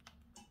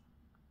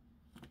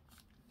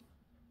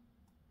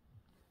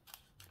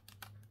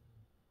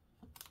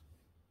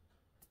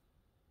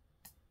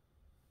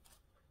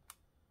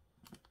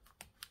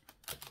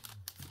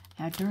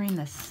 Now, during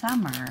the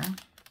summer,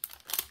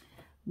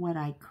 what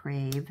I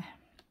crave,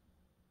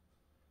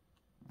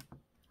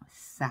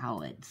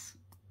 salads.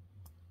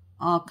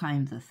 All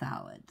kinds of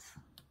salads.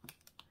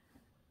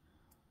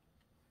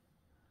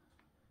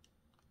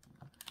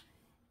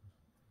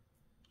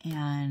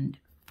 And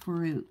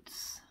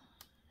fruits.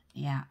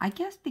 Yeah, I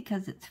guess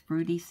because it's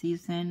fruity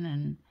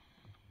season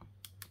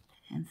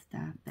and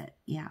stuff. But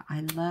yeah, I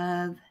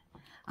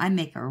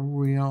make a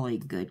really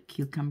good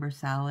cucumber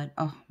salad.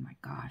 Oh my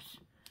gosh.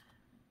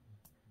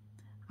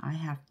 I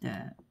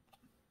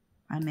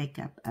make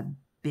up a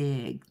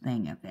big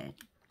thing of it.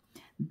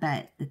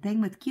 But the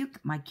thing with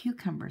my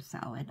cucumber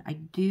salad, I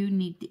do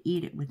need to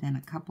eat it within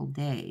a couple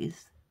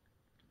days.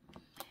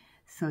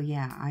 So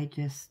yeah, I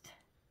just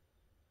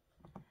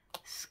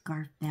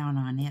scarf down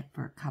on it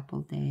for a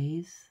couple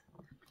days.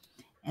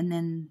 And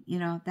then, you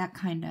know, that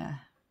kind of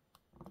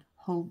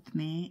holds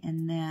me.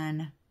 And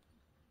then,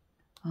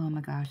 oh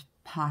my gosh,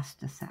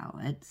 pasta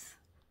salads.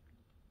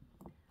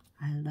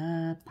 I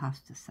love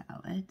pasta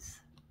salads.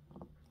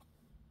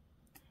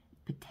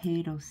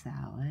 Potato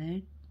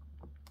salad.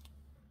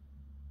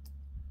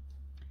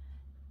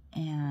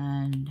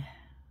 And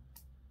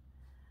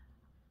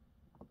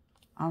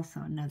also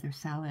another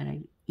salad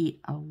I eat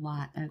a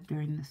lot of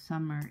during the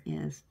summer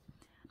is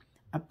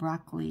a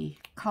broccoli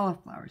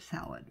cauliflower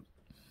salad,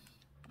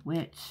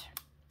 which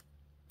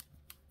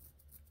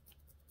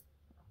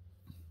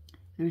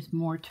there's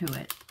more to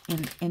it.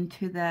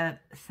 Into the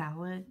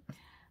salad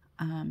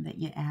that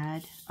you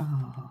add.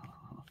 Oh,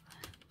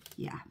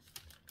 yeah.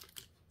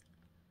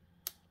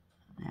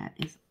 That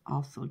is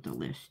also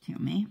delish to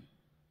me.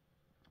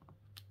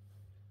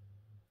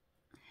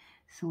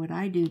 So what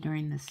I do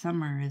during the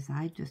summer is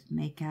I just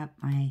make up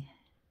my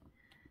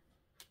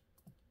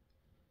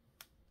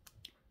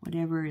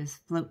whatever is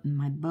floating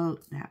my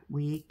boat that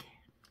week.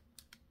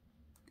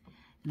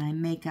 And I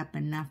make up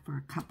enough for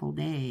a couple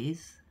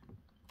days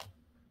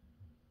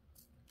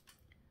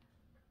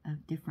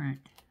of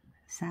different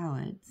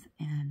salads.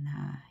 And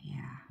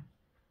yeah,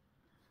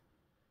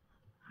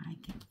 I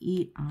can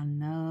eat on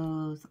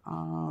those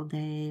all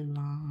day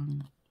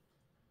long.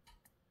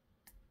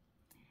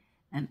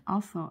 And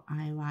also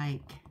I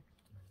like,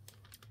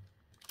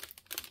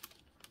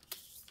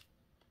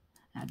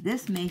 now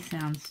this may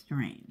sound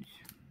strange,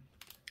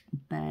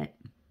 but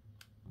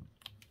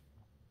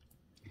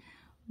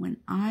when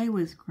I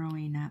was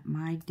growing up,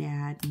 my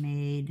dad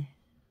made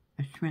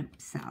a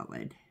shrimp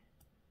salad.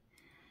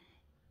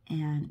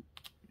 And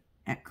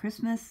at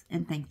Christmas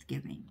and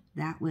Thanksgiving,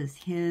 that was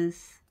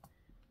his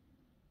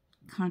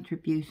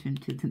contribution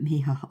to the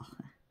meal.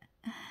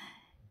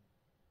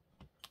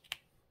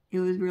 It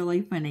was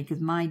really funny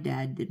because my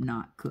dad did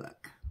not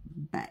cook,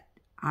 but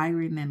I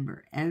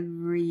remember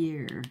every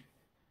year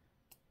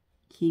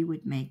he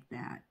would make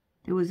that.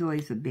 It was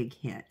always a big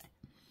hit.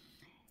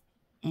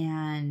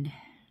 And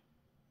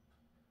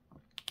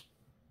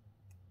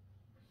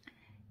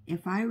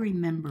if I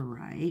remember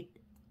right,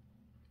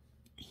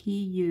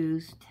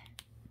 he'd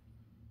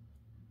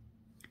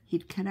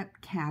cut up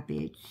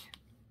cabbage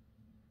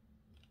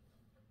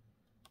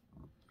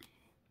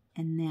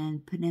and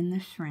then put in the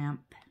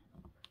shrimp.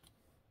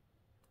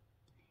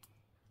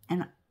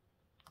 And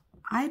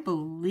I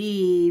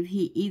believe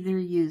he either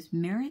used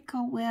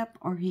Miracle Whip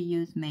or he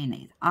used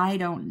mayonnaise. I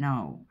don't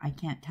know. I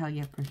can't tell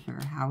you for sure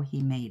how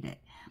he made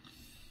it.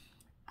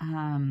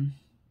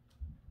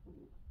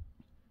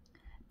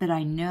 But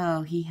I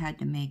know he had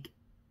to make,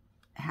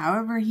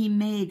 however he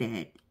made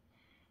it,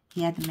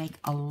 he had to make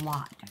a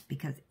lot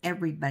because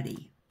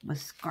everybody was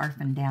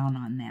scarfing down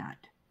on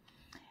that.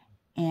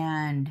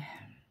 And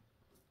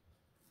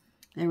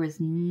there was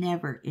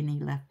never any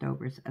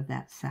leftovers of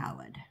that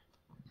salad.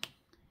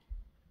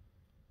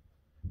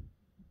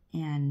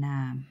 And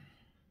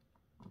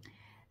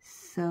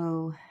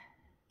so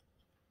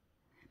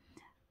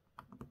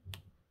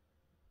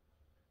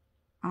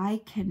I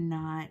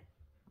cannot,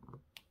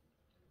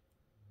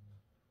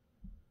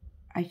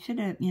 I should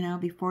have, you know,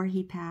 before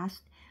he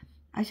passed,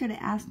 I should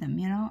have asked him,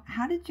 you know,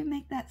 how did you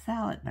make that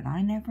salad? But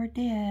I never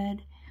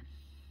did.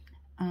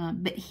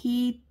 But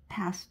he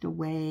passed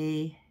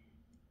away,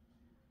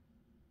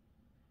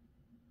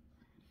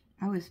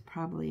 I was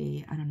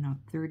probably, I don't know,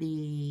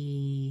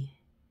 31,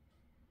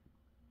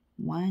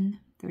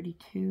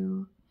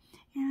 32.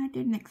 Yeah, I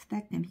didn't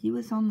expect him. He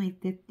was only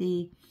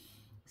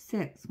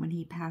 56 when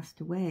he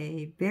passed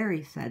away,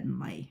 very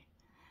suddenly.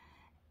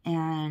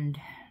 And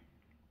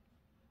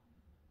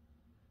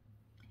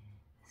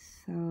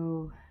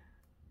so,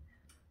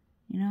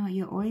 you know,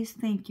 you always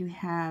think you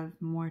have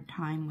more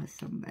time with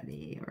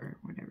somebody or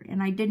whatever.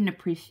 And I didn't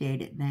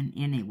appreciate it then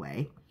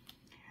anyway,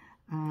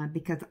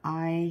 because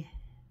I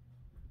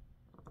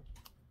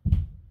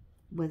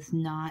was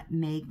not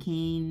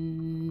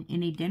making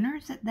any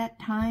dinners at that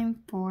time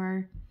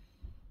for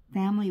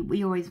family.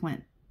 We always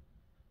went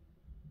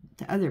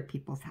to other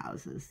people's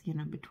houses, you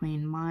know,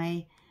 between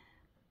my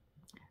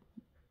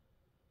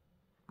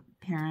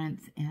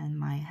parents and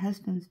my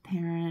husband's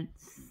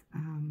parents,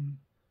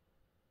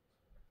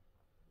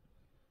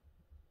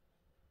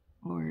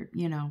 or,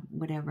 you know,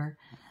 whatever.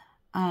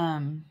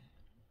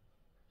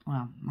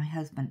 Well, my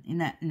husband,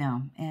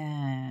 no,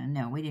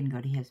 we didn't go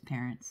to his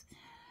parents.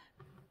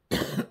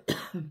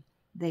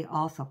 They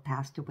also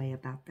passed away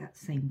about that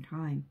same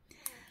time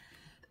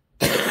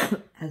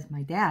as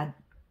my dad.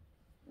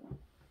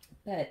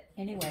 But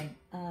anyway,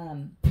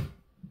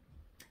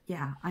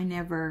 yeah, I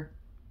never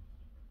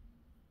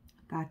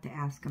got to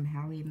ask him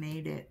how he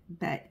made it.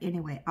 But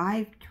anyway,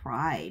 I've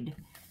tried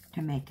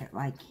to make it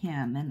like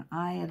him, and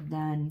I have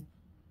done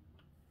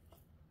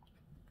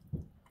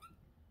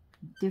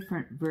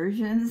different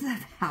versions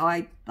of how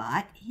I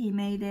thought he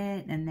made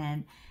it, and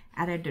then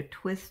added a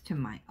twist to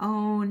my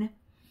own.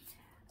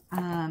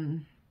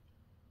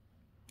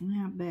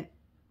 Yeah, but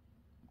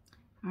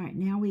all right,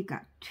 now we've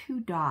got 2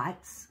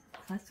 dots.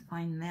 Let's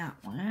find that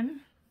one.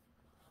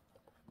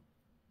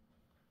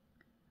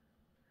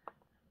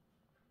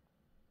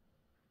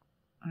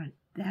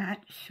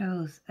 That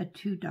shows a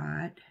 2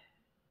 dot.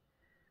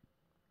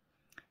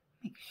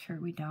 Make sure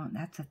we don't.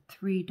 That's a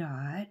 3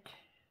 dot.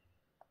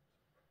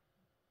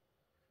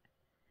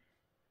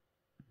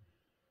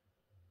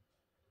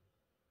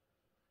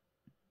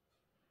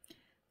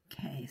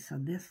 Okay, so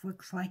this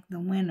looks like the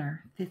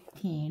winner,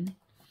 15.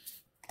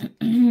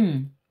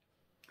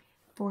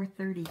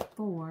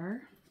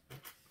 434.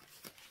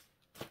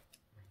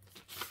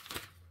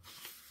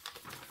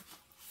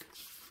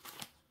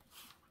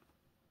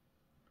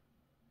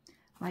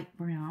 Light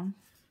brown.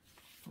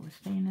 We're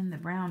staying in the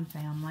brown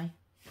family.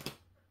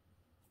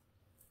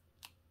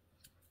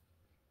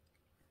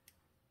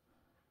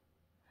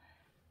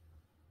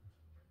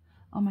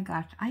 Oh my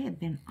gosh, I have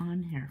been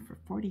on here for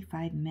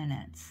 45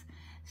 minutes.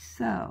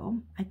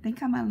 So I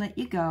think I'm going to let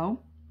you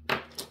go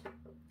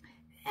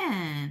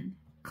and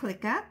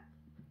click up.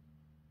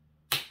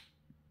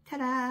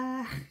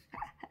 Ta-da!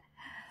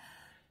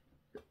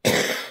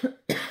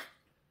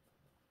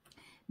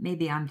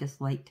 Maybe I'm just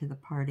late to the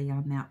party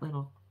on that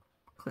little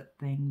clip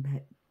thing,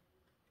 but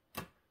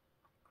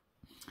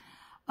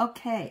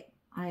okay.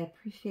 I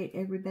appreciate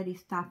everybody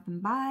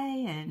stopping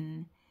by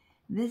and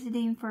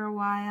visiting for a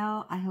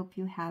while. I hope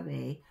you have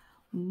a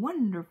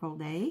wonderful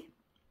day,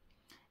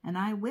 and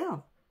I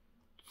will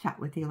chat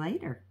with you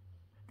later.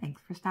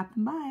 Thanks for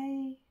stopping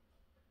by.